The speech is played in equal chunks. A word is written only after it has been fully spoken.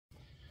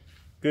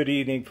Good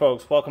evening,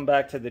 folks. Welcome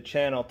back to the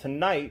channel.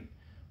 Tonight,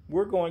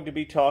 we're going to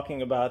be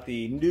talking about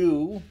the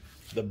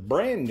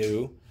brand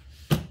new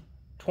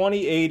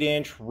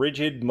 28-inch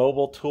Ridgid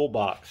mobile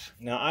toolbox.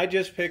 Now, I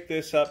just picked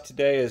this up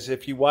today. As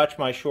if you watched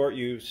my short,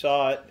 you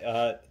saw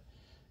it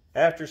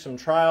after some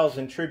trials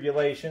and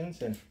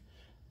tribulations and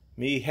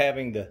me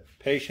having the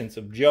patience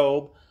of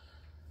Job.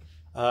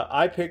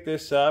 I picked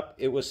this up.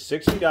 It was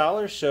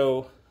 $60,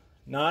 so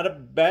not a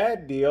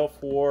bad deal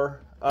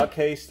for a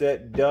case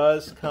that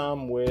does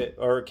come with,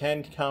 or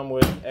can come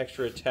with,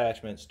 extra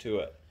attachments to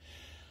it.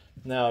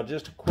 Now,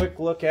 just a quick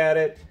look at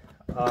it.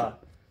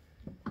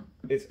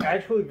 It's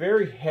actually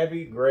very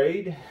heavy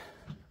grade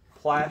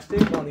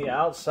plastic on the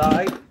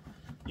outside.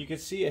 You can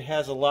see it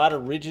has a lot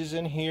of ridges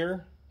in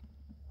here.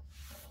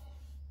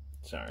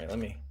 Sorry, let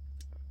me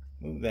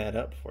move that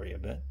up for you a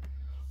bit.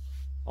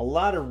 A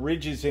lot of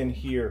ridges in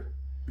here,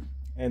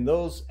 and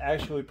those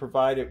actually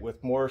provide it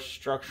with more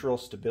structural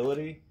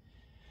stability.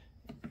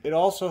 It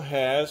also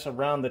has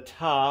around the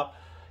top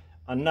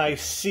a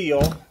nice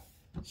seal,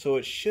 so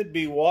it should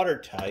be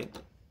watertight.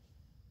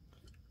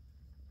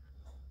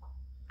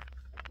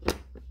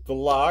 The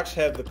locks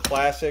have the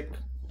classic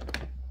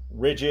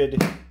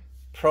Ridgid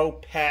Pro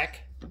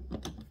Pack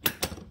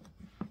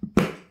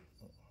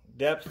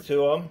depth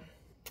to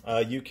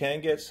them. You can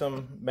get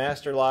some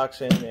master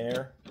locks in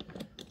there,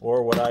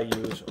 or what I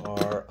use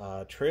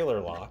are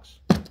trailer locks,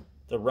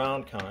 the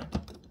round kind.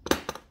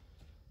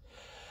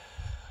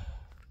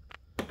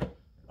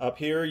 Up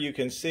here you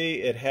can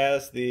see it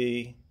has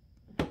the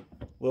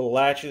little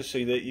latches so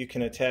that you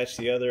can attach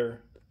the other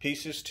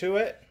pieces to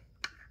it.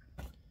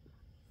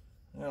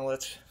 Now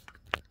let's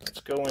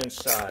go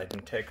inside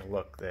and take a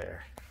look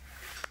there.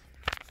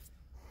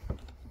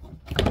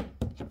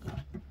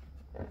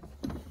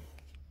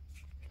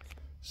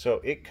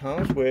 So it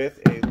comes with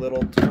a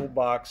little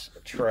toolbox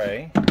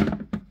tray.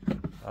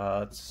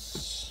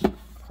 It's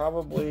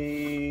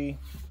probably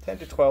 10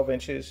 to 12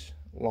 inches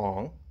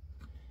long.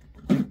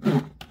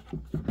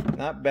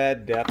 Not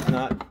bad depth,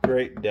 not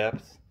great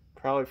depth.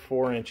 Probably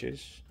 4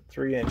 inches,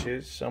 3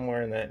 inches,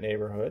 somewhere in that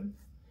neighborhood.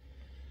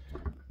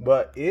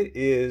 But it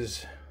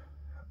is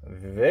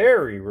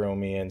very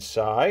roomy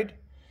inside.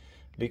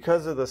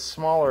 Because of the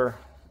smaller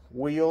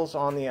wheels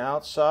on the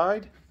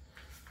outside,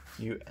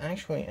 you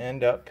actually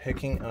end up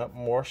picking up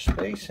more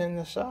space in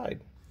the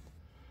side.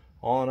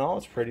 All in all,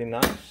 it's pretty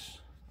nice.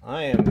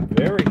 I am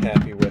very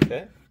happy with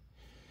it.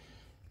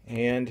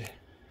 And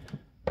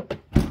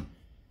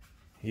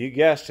you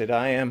guessed it,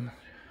 I am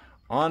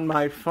on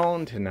my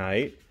phone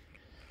tonight.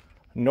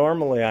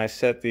 Normally I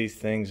set these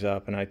things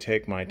up and I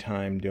take my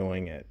time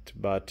doing it,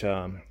 but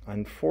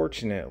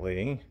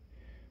unfortunately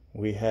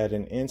we had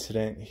an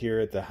incident here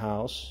at the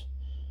house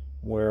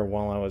where,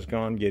 while I was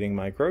gone getting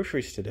my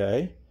groceries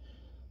today,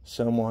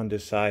 someone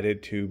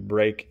decided to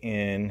break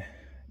in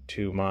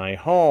to my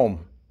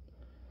home.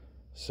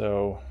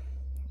 So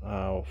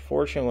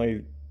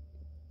fortunately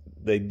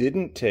they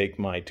didn't take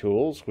my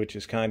tools, which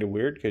is kind of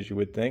weird because you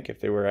would think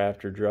if they were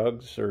after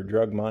drugs or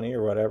drug money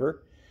or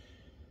whatever,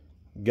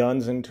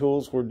 guns and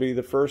tools would be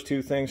the first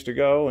two things to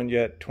go, and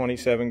yet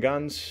 27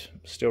 guns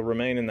still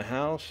remain in the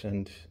house,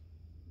 and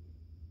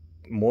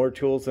more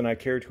tools than I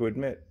care to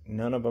admit.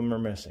 None of them are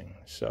missing.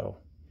 So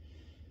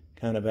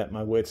kind of at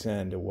my wit's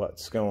end of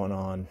what's going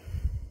on.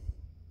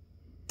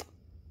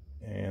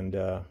 And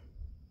yeah,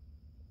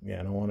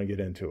 I don't want to get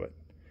into it.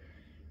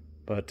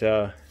 But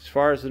as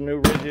far as the new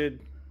Ridgid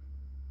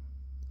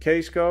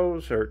case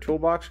goes, or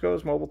toolbox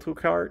goes, mobile tool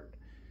cart,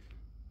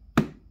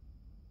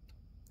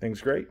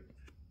 thing's great.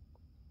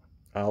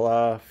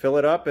 I'll fill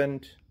it up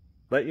and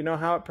let you know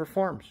how it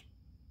performs.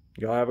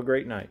 Y'all have a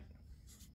great night.